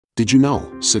Did you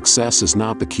know, success is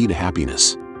not the key to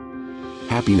happiness?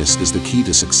 Happiness is the key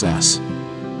to success.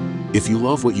 If you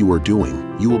love what you are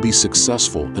doing, you will be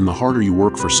successful, and the harder you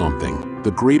work for something, the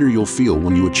greater you'll feel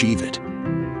when you achieve it.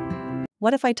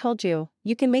 What if I told you,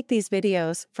 you can make these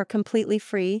videos for completely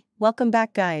free? Welcome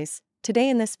back, guys. Today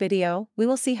in this video, we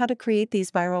will see how to create these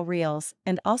viral reels,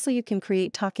 and also you can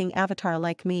create talking avatar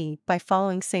like me by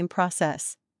following same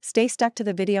process. Stay stuck to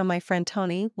the video, my friend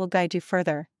Tony will guide you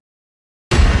further.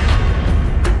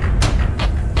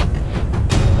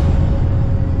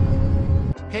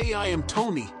 Hey, I am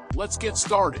Tony. Let's get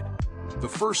started. The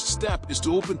first step is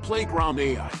to open Playground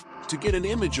AI. To get an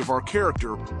image of our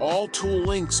character, all tool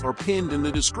links are pinned in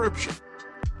the description.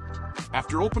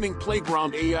 After opening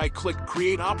Playground AI, click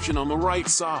Create option on the right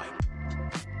side.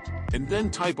 And then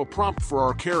type a prompt for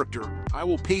our character. I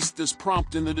will paste this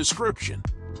prompt in the description.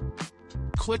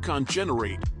 Click on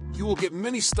Generate. You will get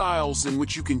many styles in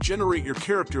which you can generate your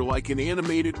character, like an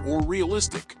animated or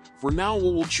realistic. For now,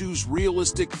 we will choose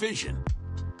Realistic Vision.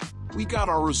 We got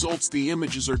our results. The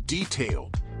images are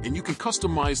detailed, and you can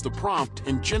customize the prompt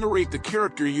and generate the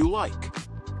character you like.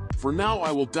 For now,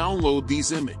 I will download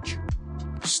these images.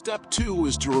 Step 2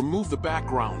 is to remove the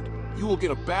background. You will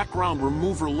get a background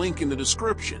remover link in the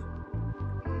description.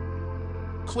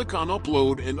 Click on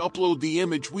Upload and upload the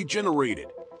image we generated.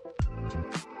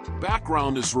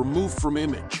 Background is removed from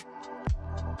image.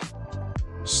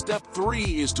 Step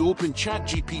 3 is to open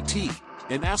ChatGPT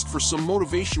and ask for some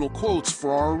motivational quotes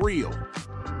for our reel.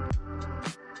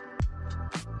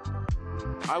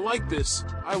 I like this.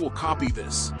 I will copy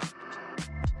this.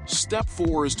 Step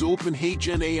 4 is to open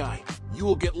HeyGen AI. You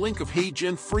will get link of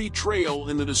HeyGen free trial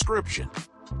in the description.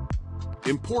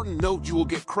 Important note, you will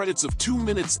get credits of 2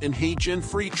 minutes in HeyGen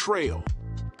free trial.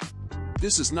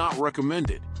 This is not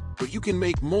recommended, but you can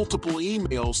make multiple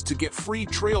emails to get free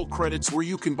trial credits where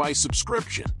you can buy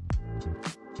subscription.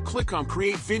 Click on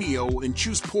Create Video and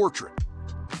choose Portrait.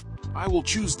 I will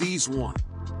choose these one.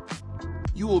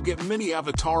 You will get many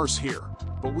avatars here,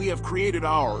 but we have created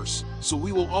ours, so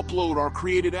we will upload our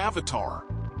created avatar.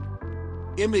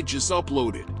 Image is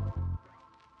uploaded.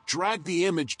 Drag the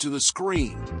image to the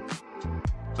screen.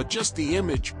 Adjust the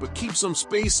image, but keep some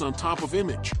space on top of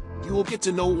image. You will get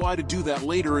to know why to do that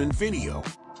later in video.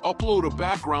 Upload a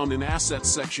background in Assets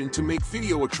section to make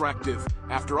video attractive.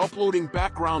 After uploading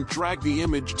background, drag the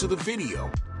image to the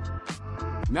video.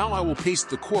 Now I will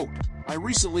paste the quote I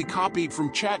recently copied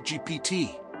from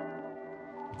ChatGPT.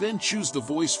 Then choose the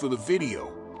voice for the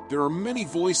video. There are many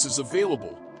voices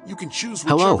available. You can choose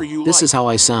whichever you like. Hello, this is how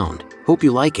I sound. Hope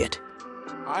you like it.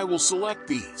 I will select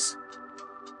these.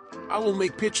 I will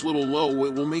make pitch little low.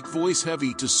 It will make voice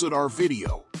heavy to suit our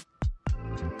video.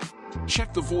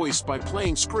 Check the voice by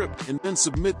playing script and then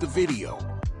submit the video.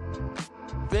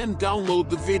 Then download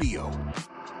the video.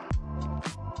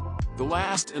 The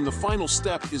last and the final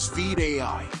step is Feed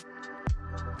AI.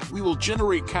 We will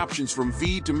generate captions from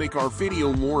Feed to make our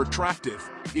video more attractive.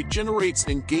 It generates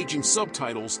engaging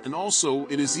subtitles, and also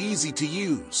it is easy to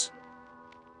use.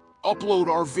 Upload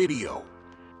our video.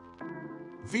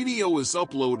 Video is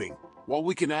uploading. While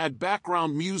we can add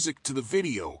background music to the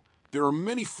video, there are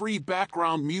many free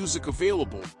background music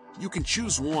available. You can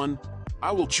choose one.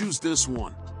 I will choose this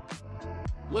one.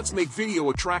 Let's make video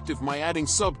attractive by adding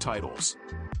subtitles.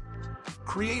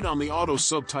 Create on the Auto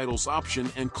Subtitles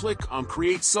option and click on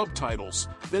Create Subtitles.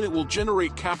 Then it will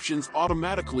generate captions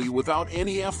automatically without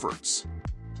any efforts.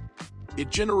 It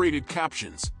generated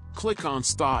captions. Click on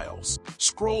Styles.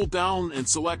 Scroll down and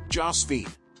select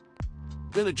Josephine.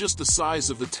 Then adjust the size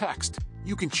of the text.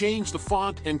 You can change the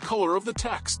font and color of the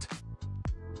text.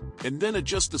 And then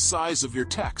adjust the size of your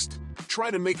text. Try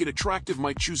to make it attractive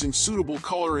by choosing suitable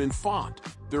color and font.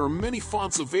 There are many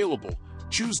fonts available.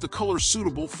 Choose the color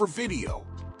suitable for video.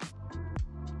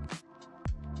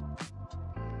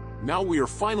 Now we are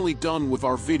finally done with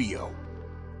our video.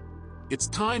 It's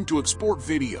time to export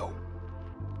video.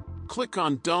 Click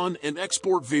on Done and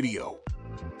Export Video.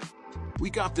 We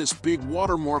got this big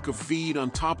watermark of Feed on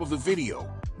top of the video.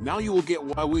 Now you will get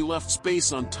why we left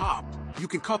space on top. You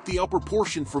can cut the upper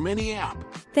portion from any app.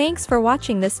 Thanks for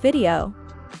watching this video.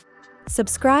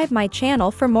 Subscribe my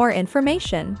channel for more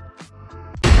information.